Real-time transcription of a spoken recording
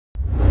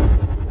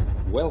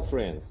Well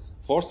friends,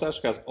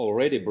 Forsage has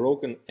already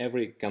broken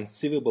every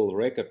conceivable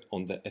record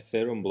on the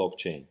Ethereum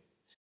blockchain.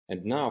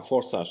 And now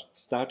Forsage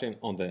starting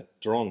on the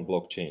Tron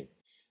blockchain.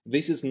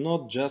 This is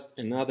not just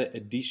another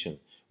addition.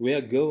 We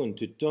are going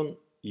to turn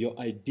your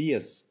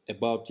ideas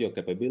about your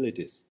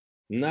capabilities.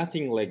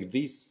 Nothing like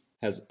this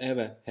has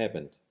ever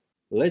happened.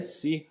 Let's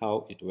see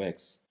how it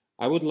works.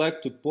 I would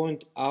like to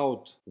point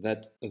out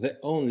that the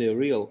only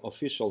real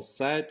official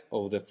site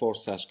of the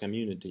Forsage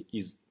community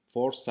is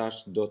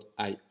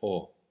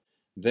forsage.io.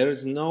 There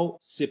is no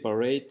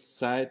separate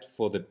site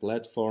for the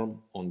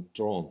platform on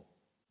Tron.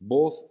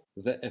 Both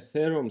the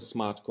Ethereum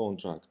smart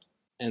contract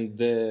and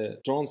the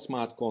Tron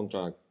smart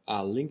contract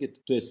are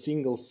linked to a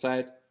single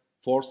site,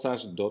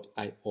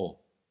 forsage.io.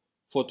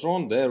 For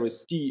Tron there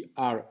is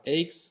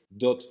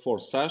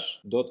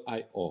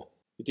trx.forsage.io.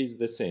 It is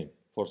the same,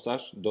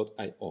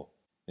 forsage.io.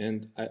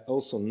 And I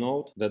also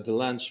note that the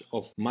launch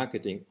of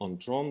marketing on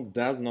Tron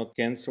does not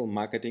cancel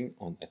marketing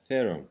on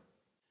Ethereum.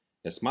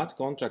 A smart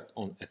contract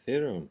on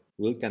Ethereum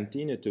will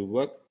continue to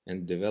work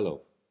and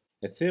develop.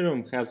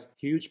 Ethereum has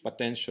huge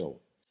potential,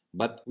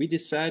 but we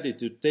decided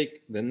to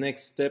take the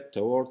next step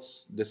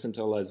towards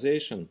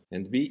decentralization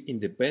and be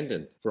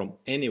independent from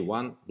any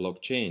one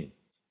blockchain.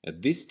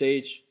 At this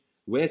stage,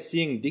 we are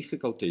seeing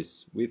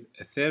difficulties with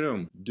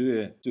Ethereum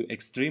due to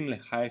extremely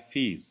high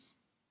fees.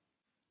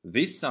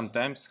 This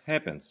sometimes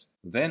happens,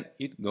 then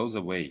it goes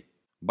away.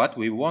 But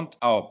we want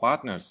our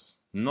partners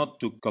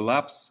not to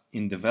collapse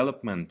in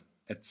development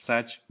at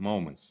such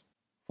moments.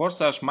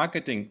 Forsage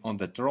marketing on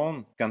the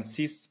Tron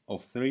consists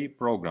of 3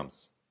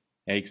 programs: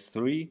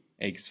 X3,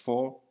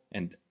 X4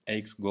 and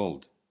X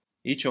Gold.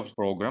 Each of the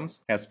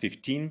programs has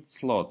 15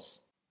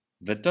 slots.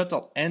 The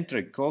total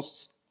entry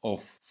costs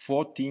of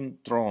 14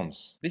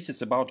 Trons, this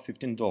is about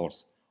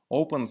 $15,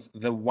 opens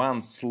the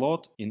one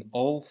slot in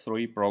all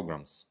 3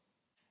 programs.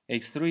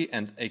 X3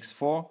 and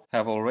X4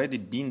 have already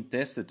been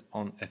tested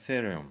on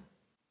Ethereum.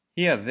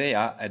 Here they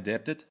are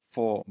adapted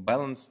for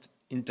balanced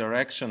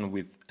interaction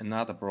with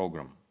another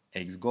program,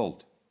 X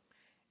Gold.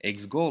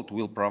 X Gold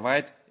will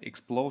provide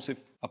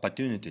explosive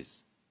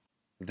opportunities.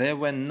 There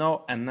were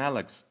no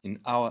analogs in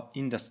our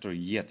industry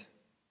yet,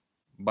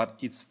 but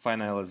its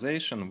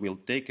finalization will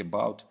take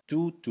about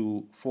 2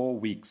 to 4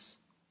 weeks.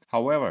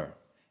 However,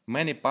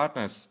 many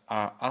partners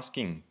are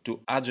asking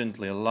to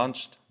urgently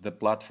launch the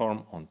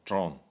platform on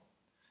Tron.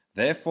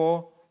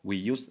 Therefore, we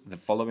used the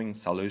following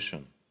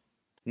solution.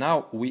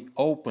 Now we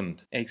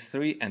opened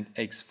X3 and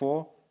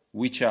X4,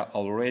 which are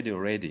already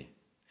ready.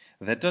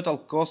 The total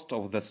cost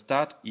of the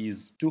start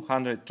is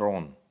 200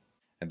 Tron.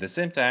 At the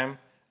same time,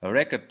 a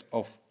record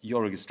of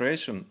your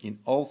registration in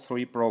all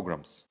 3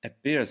 programs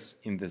appears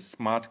in the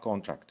smart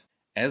contract,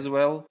 as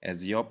well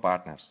as your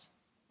partners.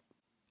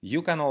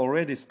 You can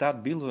already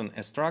start building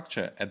a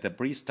structure at the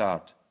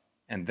pre-start,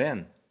 and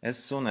then,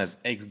 as soon as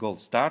X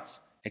Gold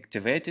starts,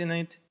 activating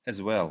it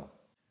as well.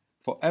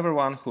 For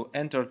everyone who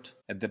entered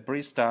at the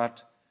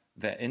pre-start,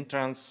 the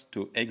entrance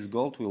to X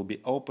Gold will be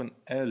open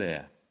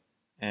earlier,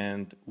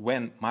 and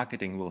when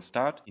marketing will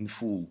start in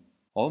full,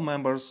 all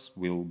members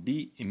will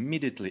be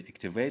immediately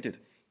activated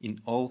in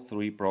all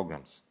 3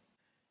 programs.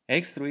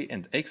 X3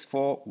 and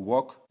X4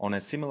 work on a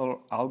similar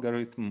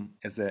algorithm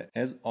as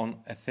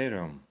on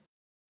Ethereum.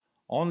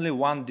 Only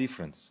one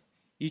difference: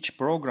 each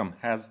program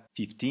has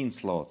 15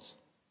 slots.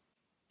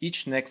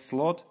 Each next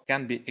slot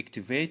can be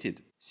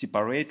activated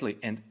separately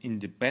and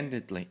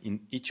independently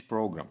in each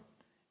program,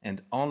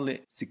 and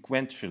only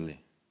sequentially,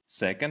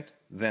 second,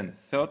 then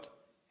third,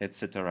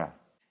 etc.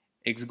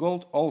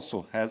 Xgold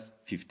also has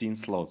 15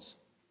 slots.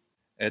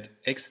 At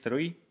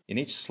X3, in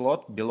each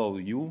slot below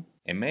you,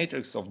 a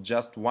matrix of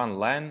just one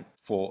line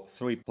for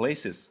 3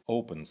 places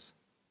opens.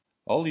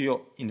 All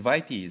your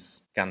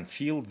invitees can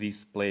fill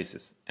these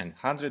places, and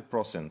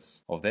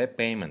 100% of their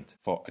payment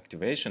for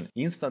activation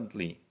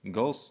instantly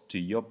goes to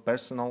your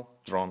personal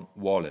Tron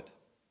wallet.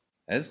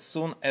 As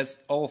soon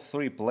as all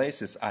 3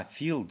 places are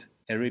filled,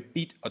 a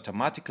repeat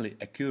automatically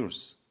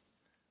occurs.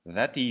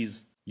 That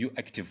is, you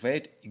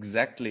activate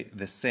exactly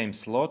the same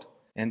slot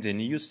and a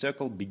new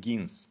circle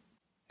begins.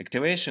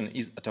 Activation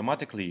is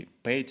automatically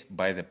paid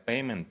by the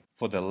payment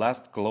for the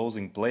last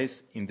closing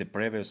place in the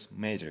previous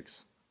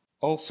matrix.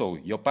 Also,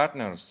 your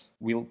partners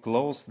will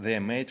close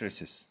their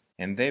matrices,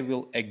 and they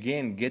will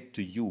again get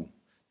to you,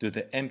 to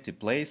the empty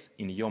place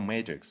in your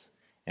matrix,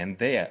 and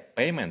their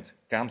payment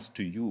comes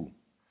to you.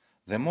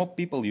 The more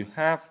people you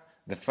have,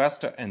 the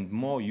faster and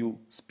more you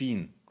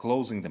spin,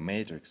 closing the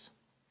matrix.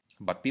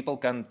 But people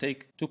can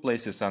take 2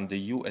 places under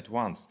you at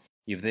once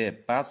if they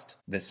passed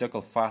the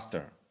circle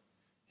faster.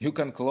 You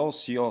can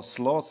close your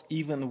slots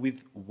even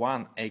with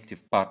 1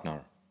 active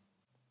partner.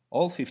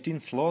 All 15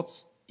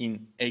 slots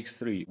in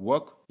X3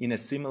 work in a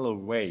similar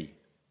way.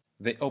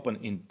 They open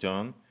in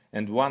turn,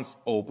 and once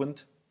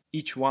opened,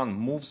 each one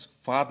moves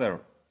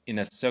further in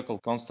a circle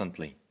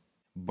constantly,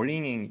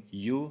 bringing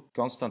you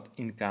constant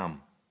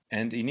income.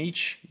 And in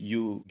each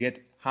you get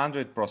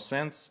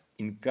 100%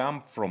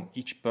 income from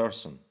each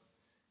person.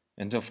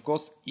 And of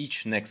course,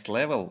 each next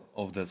level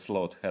of the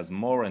slot has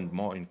more and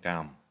more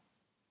income.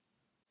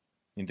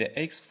 In the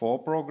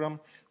X4 program,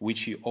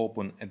 which you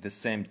open at the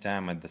same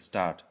time at the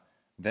start,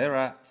 there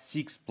are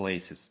 6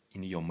 places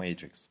in your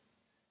matrix,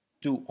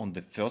 2 on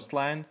the first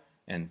line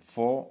and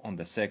 4 on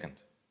the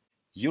second.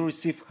 You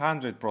receive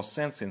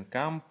 100%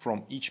 income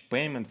from each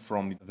payment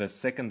from the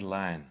second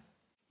line.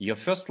 Your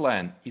first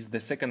line is the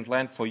second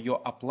line for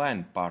your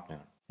upline partner,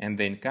 and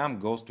the income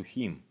goes to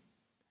him.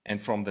 And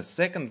from the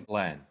second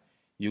line,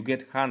 you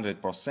get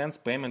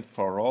 100% payment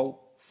for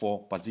all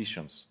 4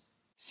 positions.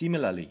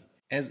 Similarly,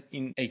 as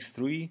in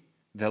X3,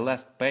 the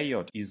last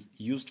payout is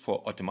used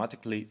for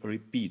automatically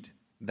repeat,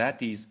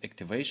 that is,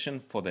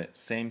 activation for the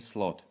same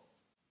slot.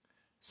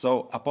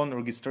 So, upon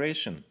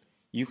registration,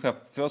 you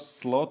have first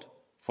slot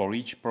for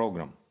each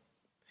program.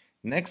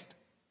 Next,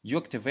 you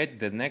activate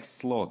the next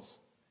slots.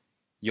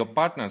 Your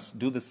partners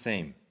do the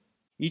same.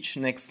 Each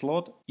next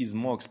slot is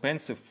more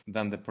expensive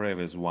than the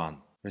previous one,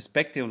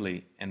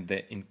 respectively, and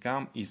the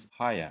income is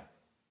higher.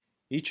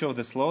 Each of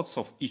the slots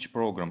of each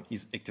program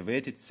is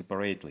activated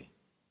separately.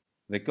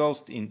 The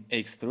cost in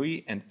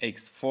X3 and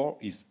X4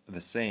 is the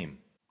same.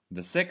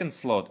 The second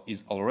slot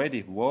is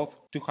already worth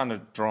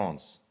 200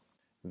 Trons.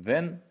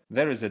 Then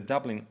there is a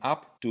doubling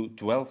up to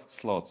 12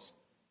 slots.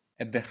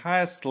 At the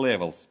highest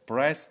levels,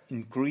 price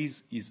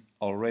increase is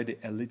already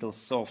a little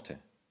softer.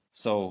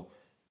 So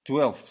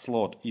 12th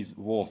slot is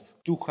worth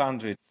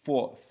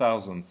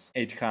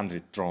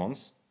 204,800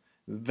 Trons.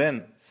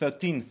 Then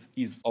 13th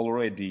is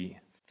already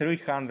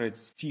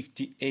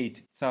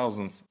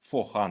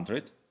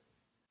 358,400.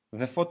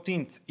 The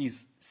 14th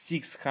is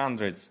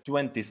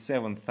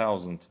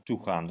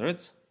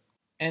 627,200.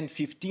 And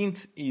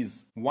 15th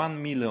is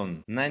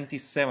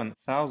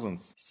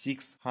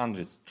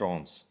 1,097,600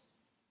 Trons.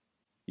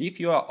 If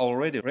you are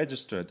already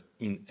registered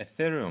in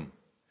Ethereum,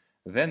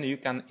 then you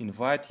can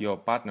invite your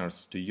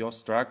partners to your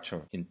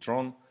structure in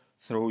Tron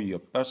through your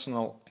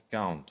personal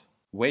account,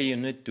 where you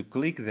need to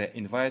click the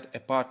Invite a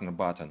Partner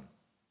button.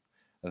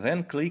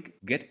 Then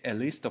click Get a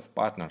list of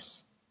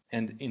partners,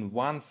 and in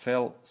one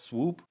fell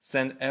swoop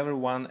send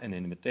everyone an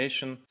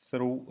invitation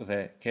through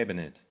the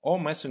cabinet or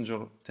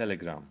Messenger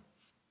Telegram.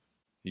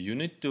 You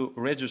need to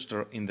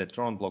register in the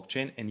Tron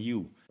blockchain,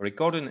 and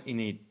recording in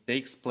it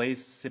takes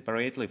place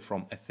separately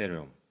from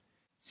Ethereum,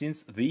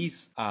 since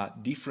these are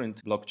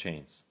different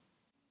blockchains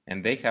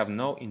and they have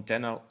no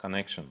internal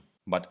connection.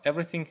 But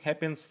everything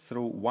happens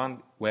through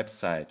one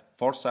website,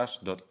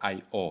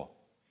 Forsage.io.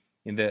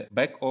 In the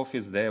back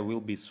office there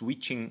will be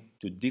switching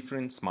to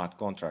different smart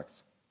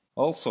contracts.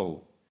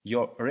 Also,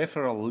 your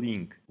referral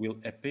link will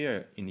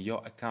appear in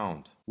your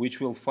account, which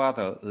will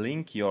further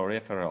link your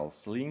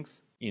referrals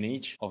links in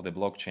each of the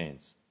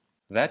blockchains.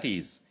 That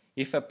is,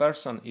 if a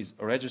person is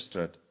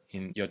registered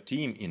in your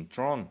team in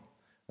Tron,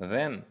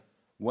 then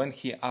when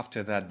he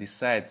after that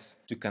decides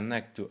to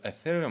connect to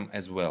Ethereum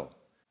as well,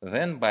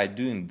 then by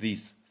doing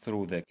this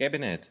through the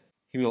cabinet,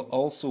 he will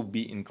also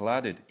be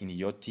included in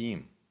your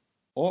team.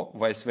 Or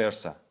vice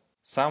versa.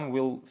 Some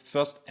will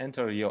first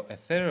enter your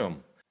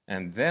Ethereum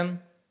and then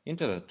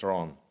into the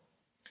Tron.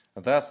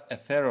 Thus,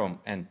 Ethereum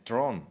and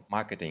Tron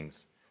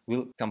marketings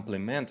will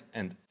complement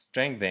and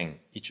strengthen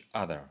each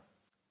other.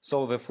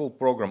 So the full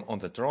program on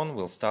the Tron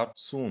will start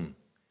soon.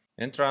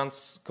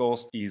 Entrance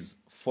cost is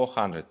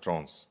 400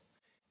 Trons.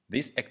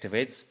 This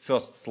activates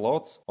first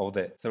slots of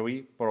the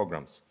 3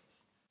 programs.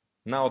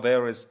 Now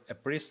there is a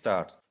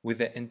pre-start with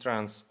the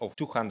entrance of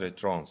 200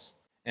 Trons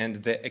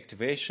and the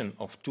activation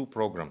of 2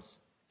 programs,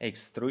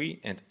 X3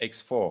 and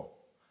X4.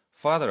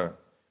 Further,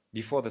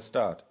 before the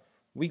start,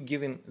 we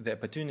given the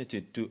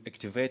opportunity to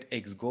activate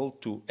X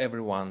Gold to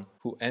everyone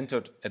who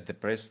entered at the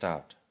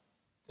pre-start.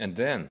 And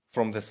then,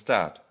 from the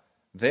start,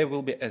 there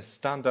will be a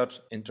standard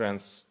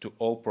entrance to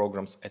all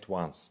programs at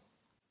once.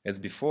 As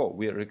before,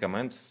 we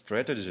recommend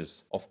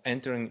strategies of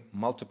entering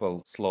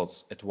multiple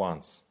slots at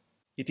once.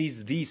 It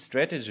is this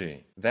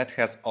strategy that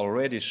has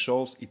already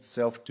shown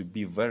itself to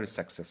be very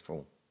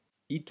successful.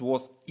 It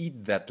was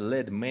it that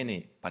led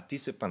many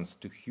participants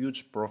to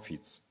huge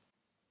profits.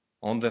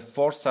 On the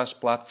Forsage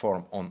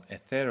platform on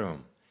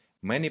Ethereum,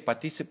 many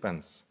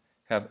participants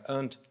have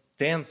earned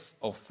tens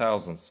of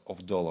thousands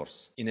of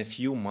dollars in a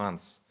few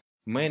months,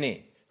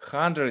 many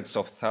hundreds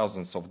of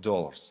thousands of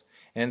dollars,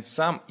 and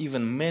some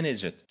even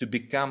managed to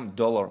become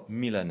dollar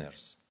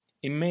millionaires.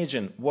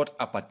 Imagine what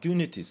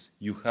opportunities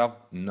you have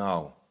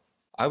now.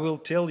 I will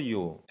tell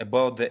you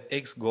about the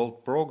X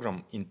Gold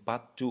program in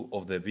part 2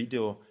 of the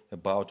video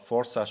about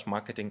Forsage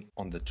marketing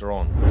on the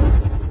Tron.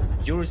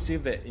 You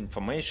receive the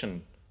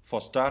information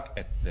for start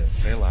at the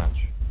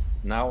pre-launch.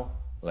 Now,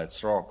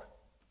 let's rock!